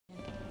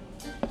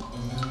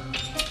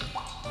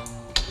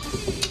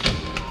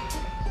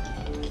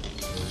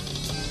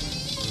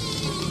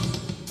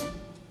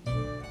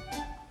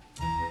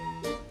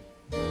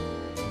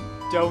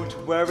Don't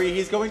worry,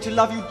 he's going to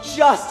love you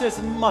just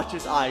as much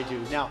as I do.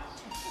 Now,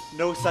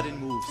 no sudden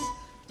moves.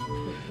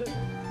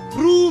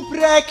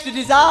 Ruprecht, it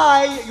is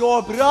I,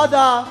 your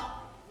brother.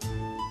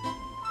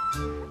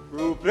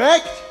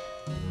 Ruprecht?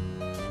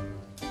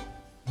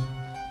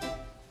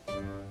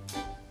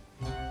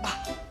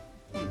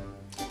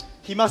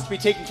 He must be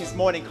taking his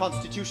morning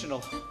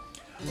constitutional.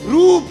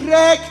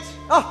 Ruprecht!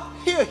 Ah,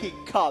 here he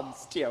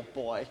comes, dear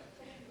boy.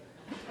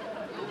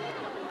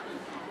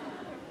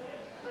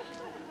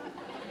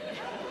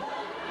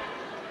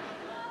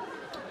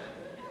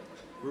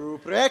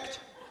 Ruprecht?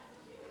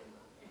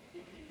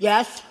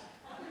 Yes?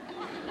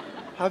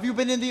 Have you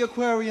been in the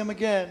aquarium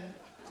again?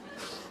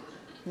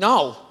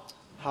 No.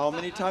 How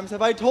many times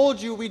have I told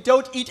you we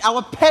don't eat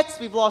our pets?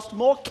 We've lost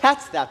more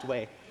cats that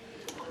way.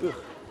 Ugh.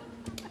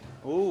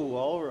 Oh,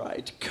 all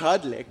right.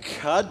 Cuddly,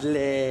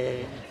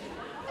 cuddly.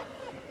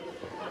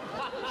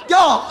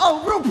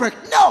 Oh,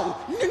 Ruprecht, no!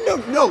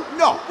 No,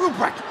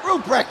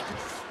 Ruprecht.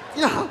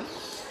 Yeah.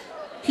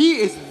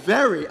 He is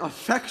very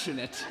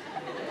affectionate.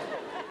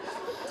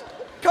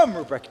 Come,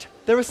 Ruprecht.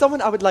 There is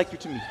someone I would like you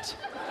to meet.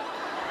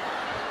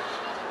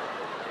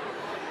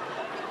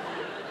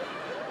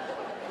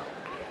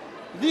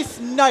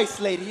 This nice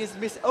lady is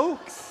Miss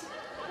Oakes.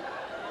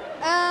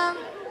 Hello,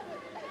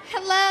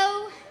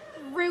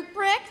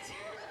 Ruprecht?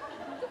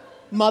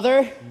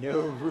 Mother?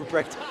 No,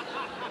 Ruprecht.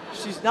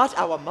 She's not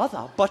our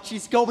mother, but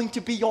she's going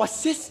to be your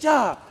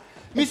sister.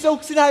 Miss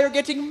Oakes and I are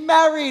getting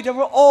married, and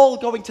we're all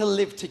going to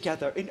live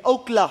together in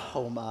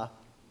Oklahoma.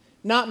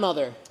 Not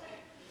mother.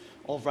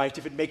 All right,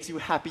 if it makes you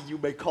happy, you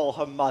may call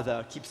her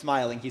mother. Keep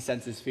smiling, he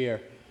senses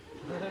fear.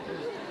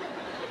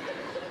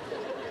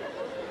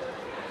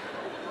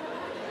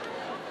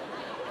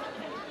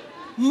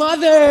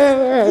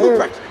 Mother!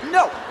 Ruprecht,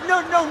 no!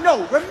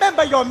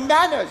 Remember your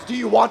manners! Do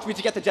you want me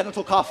to get the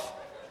genital cuff?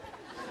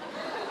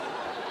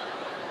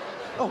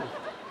 Oh,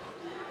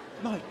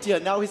 my dear,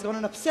 now he's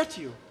gonna upset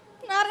you.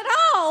 Not at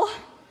all.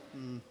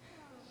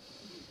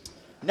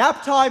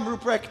 Nap time,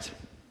 Ruprecht.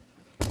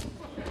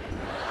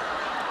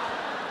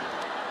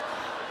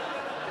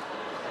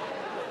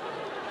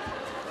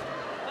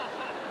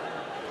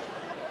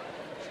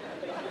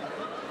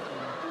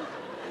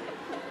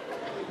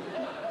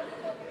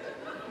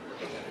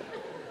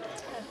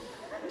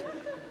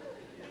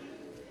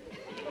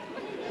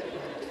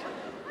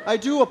 I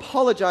do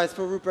apologize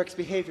for Ruprecht's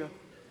behavior.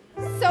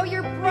 So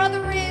your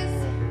brother is...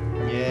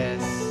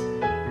 Yes.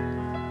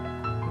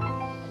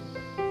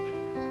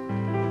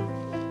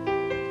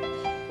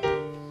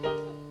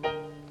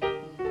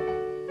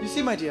 You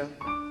see, my dear,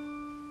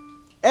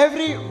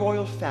 every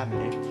royal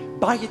family,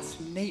 by its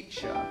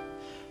nature,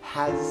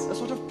 has a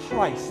sort of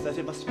price that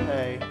it must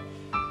pay.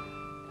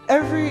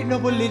 Every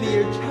noble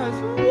lineage has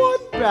one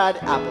bad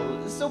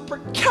apple, so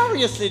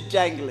precariously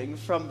dangling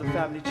from the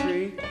family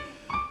tree.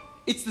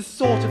 It's the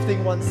sort of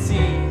thing one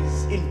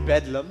sees in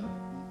Bedlam,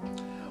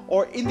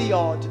 or in the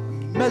odd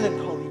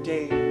melancholy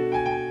day.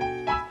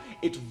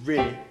 It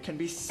really can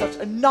be such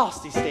a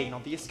nasty stain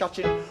on the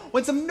escutcheon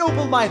when some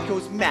noble mind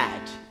goes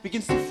mad,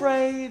 begins to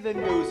fray,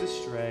 then goes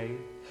astray.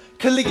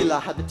 Caligula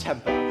had the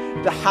temper,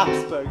 the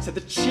Habsburgs had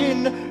the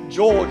chin,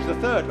 George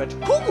III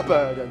went cuckoo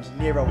bird, and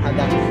Nero had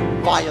that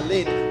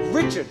violin.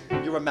 Richard,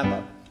 you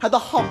remember, had the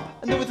hump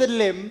and the withered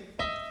limb.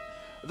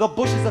 The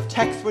bushes of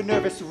text were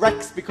nervous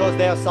wrecks because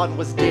their sun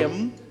was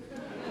dim.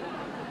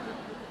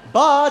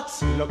 But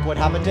look what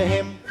happened to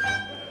him.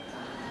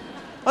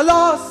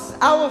 Alas,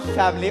 our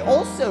family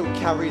also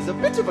carries a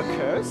bit of a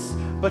curse,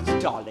 but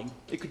darling,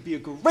 it could be a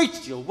great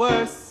deal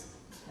worse.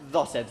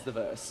 Thus ends the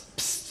verse.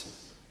 Psst.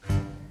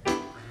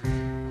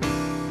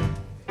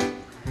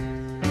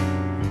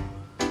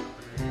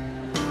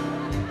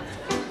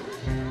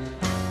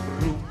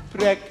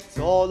 Ruprecht's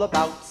all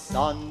about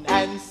sun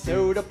and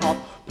soda pop,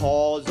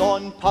 paws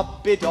on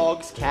puppy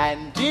dogs,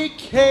 candy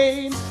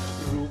canes.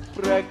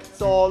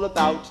 Ruprecht's all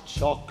about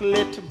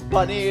chocolate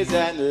bunnies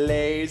and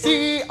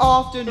lazy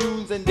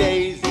afternoons and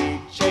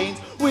daisy chains.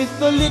 With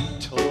a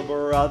little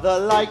brother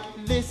like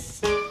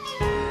this,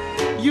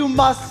 you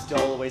must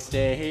always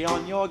stay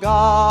on your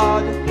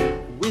guard.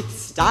 With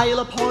style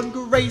upon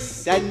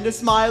grace and a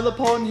smile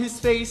upon his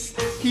face,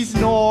 he's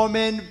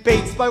Norman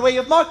Bates by way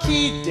of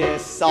Marquis de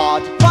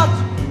Sade. But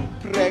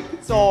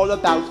Ruprecht's all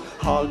about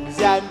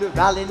hugs and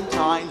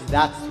valentines,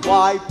 that's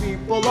why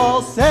people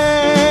all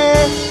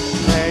say,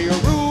 hey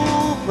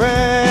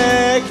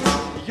Ruprecht,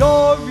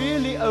 you're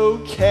really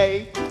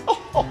okay.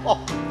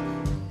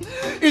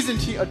 Isn't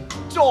he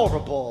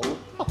adorable?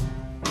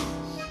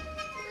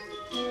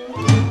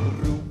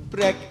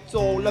 Ruprecht's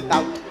all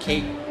about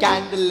cake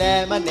and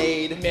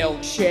lemonade,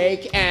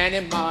 Milkshake,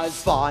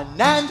 enemas, fun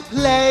and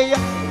play.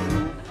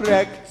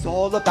 Ruprecht's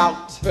all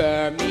about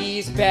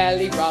Burmese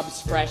belly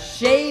rubs, fresh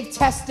shaved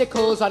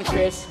testicles on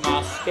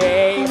Christmas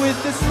Day.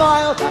 with a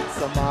smile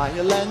that's a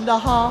mile and a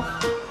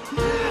half,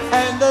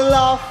 and a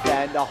laugh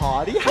and a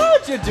hearty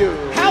how'd you do?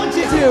 How'd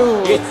you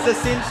do? It's a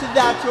cinch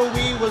that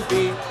we will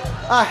be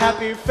a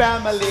happy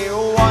family.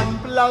 1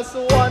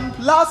 + 1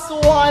 +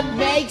 1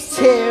 Makes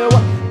 2.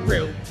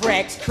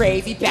 Ruprecht's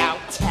crazy about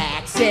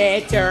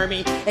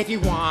taxidermy. If you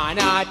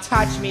wanna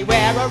touch me,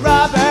 wear a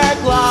rubber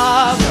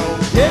glove. So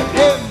give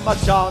him a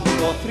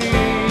chance or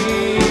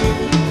three.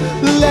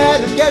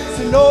 Let him get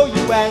to know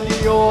you and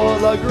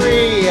you'll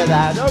agree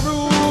that a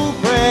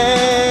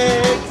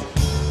Ruprecht's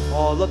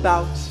all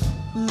about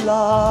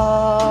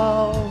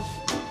love.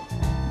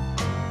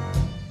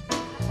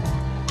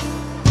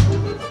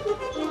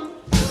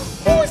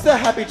 Who's the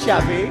happy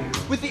chappy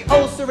with the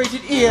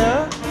ulcerated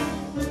ear?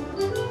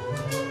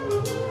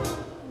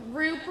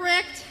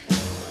 Ruprecht.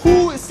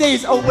 Who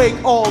stays awake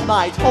all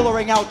night,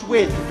 hollering out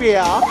with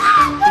fear?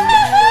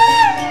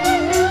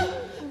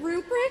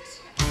 Ruprecht.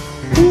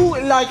 Who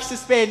likes to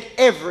spend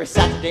every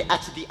Saturday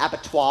at the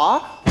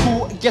abattoir?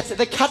 Who gets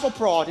the cattle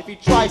prod if he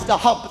tries to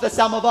hump the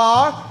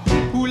samovar?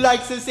 Who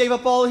likes to save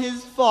up all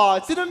his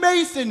farts in a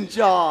mason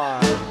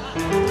jar?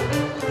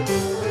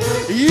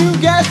 You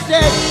guessed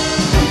it!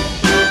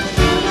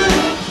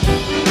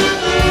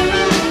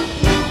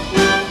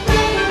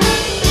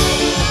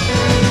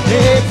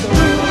 It's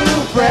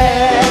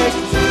Ruprecht,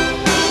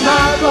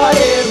 my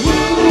buddy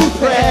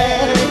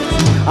Ruprecht.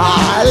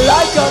 I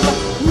like him,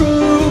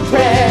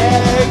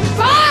 Ruprecht.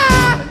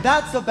 Ah! And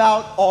that's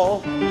about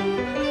all.